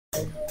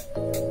What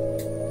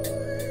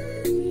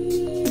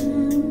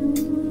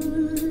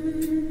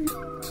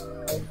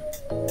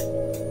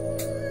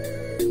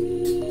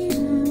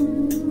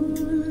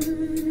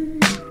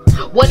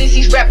is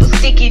these rappers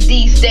thinking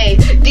these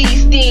days?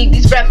 These things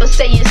these rappers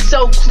say is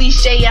so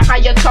cliche. And how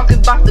y'all talking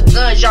about the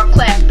guns y'all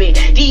clapping?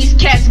 These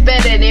cats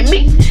better than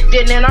me.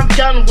 Then I'm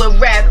done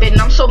with rapping.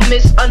 I'm so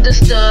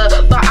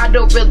misunderstood, but I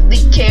don't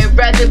really care.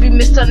 Rather be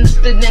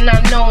misunderstood than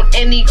unknown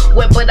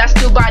anywhere. But I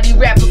still body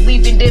rap,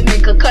 leaving them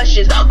in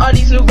concussions. All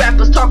these new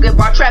rappers talking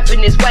about trapping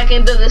is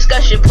whacking the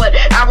discussion. But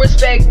I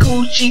respect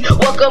Gucci.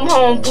 Welcome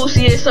home,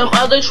 Boosie, and some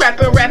other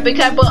trapping, rapping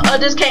cat. But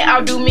others can't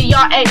outdo me.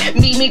 Y'all ain't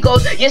meet me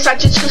goes. Yes, I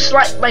just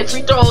like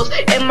free throws.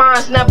 And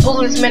mine's not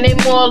bullets, man. They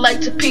more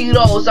like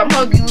torpedoes. I'm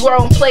hungry,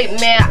 wrong plate,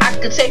 man. I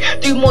could take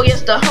 3 more,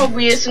 yes, the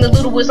hungriest. And the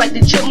littlest like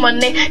the gym, my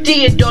name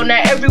Theodore. Now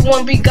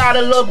everyone be God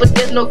of love, but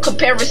there's no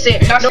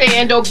comparison. Not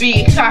saying don't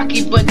be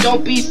cocky, but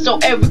don't be so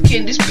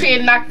arrogant. This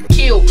pen I can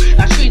kill.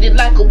 I treat it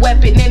like a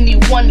weapon.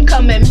 Anyone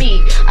come at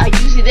me, I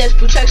use it as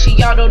protection.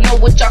 Y'all don't know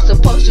what y'all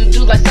supposed to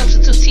do. Like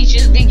substitute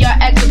teachers, then y'all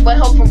asking for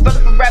help from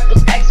relevant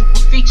rappers, asking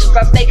for features.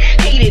 I stay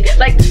hated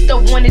like the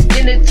stuff when it's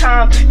dinner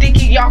time.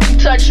 Thinking y'all can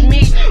touch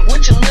me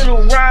with your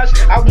little rhymes.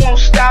 I won't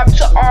stop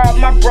to all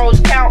my bros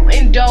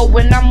counting dough.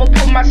 And I'ma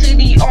put my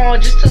CD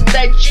on just to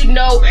let you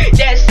know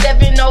that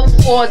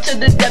 704 to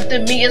the depth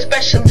of me.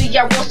 Especially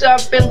I won't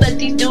stop and let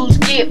these dudes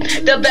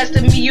get the best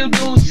of me. You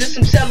dudes just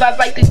some sellouts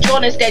like the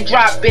Jordans that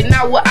drop. And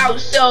I will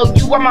outsell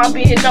you. I'm out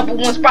being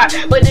 #1 spot.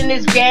 But in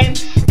this game,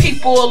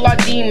 people are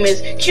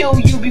demons. Kill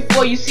you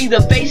before you see the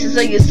faces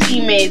of your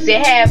seamans. They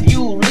have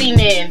you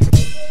leaning,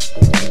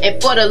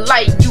 and for the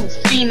light you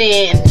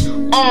fiending.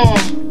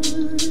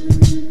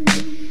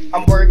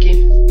 I'm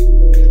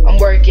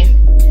working.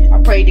 I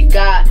pray to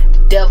God the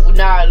devil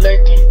not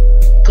lurking.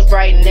 Cause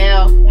right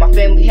now my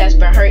family has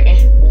been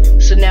hurting.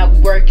 So now we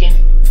working.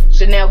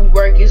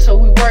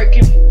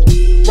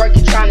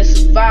 Working trying to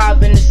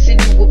survive in the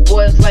city where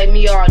boys like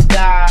me all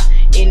die.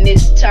 In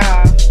this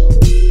time,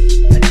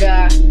 I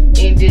die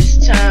in this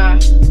time.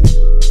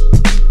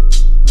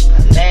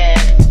 Man,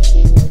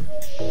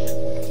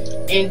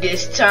 in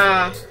this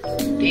time,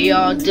 they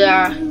all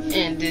die.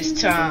 In this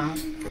time,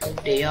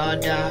 they all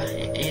die.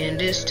 In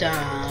this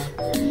time,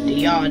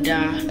 they all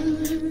die.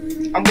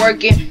 I'm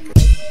working.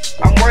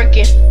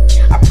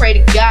 I pray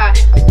to God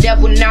the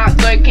devil not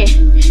lurking.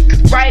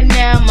 Cause right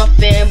now my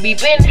family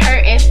been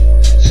hurting.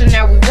 So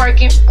now we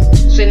working.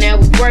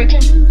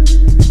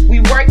 We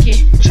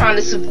working, trying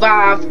to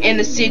survive in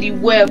a city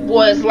where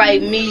boys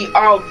like me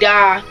all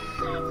die.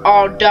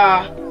 All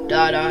die. All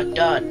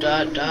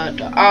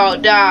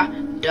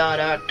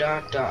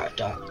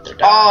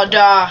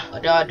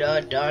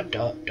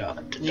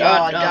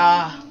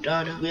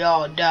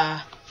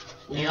die.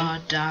 We all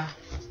die.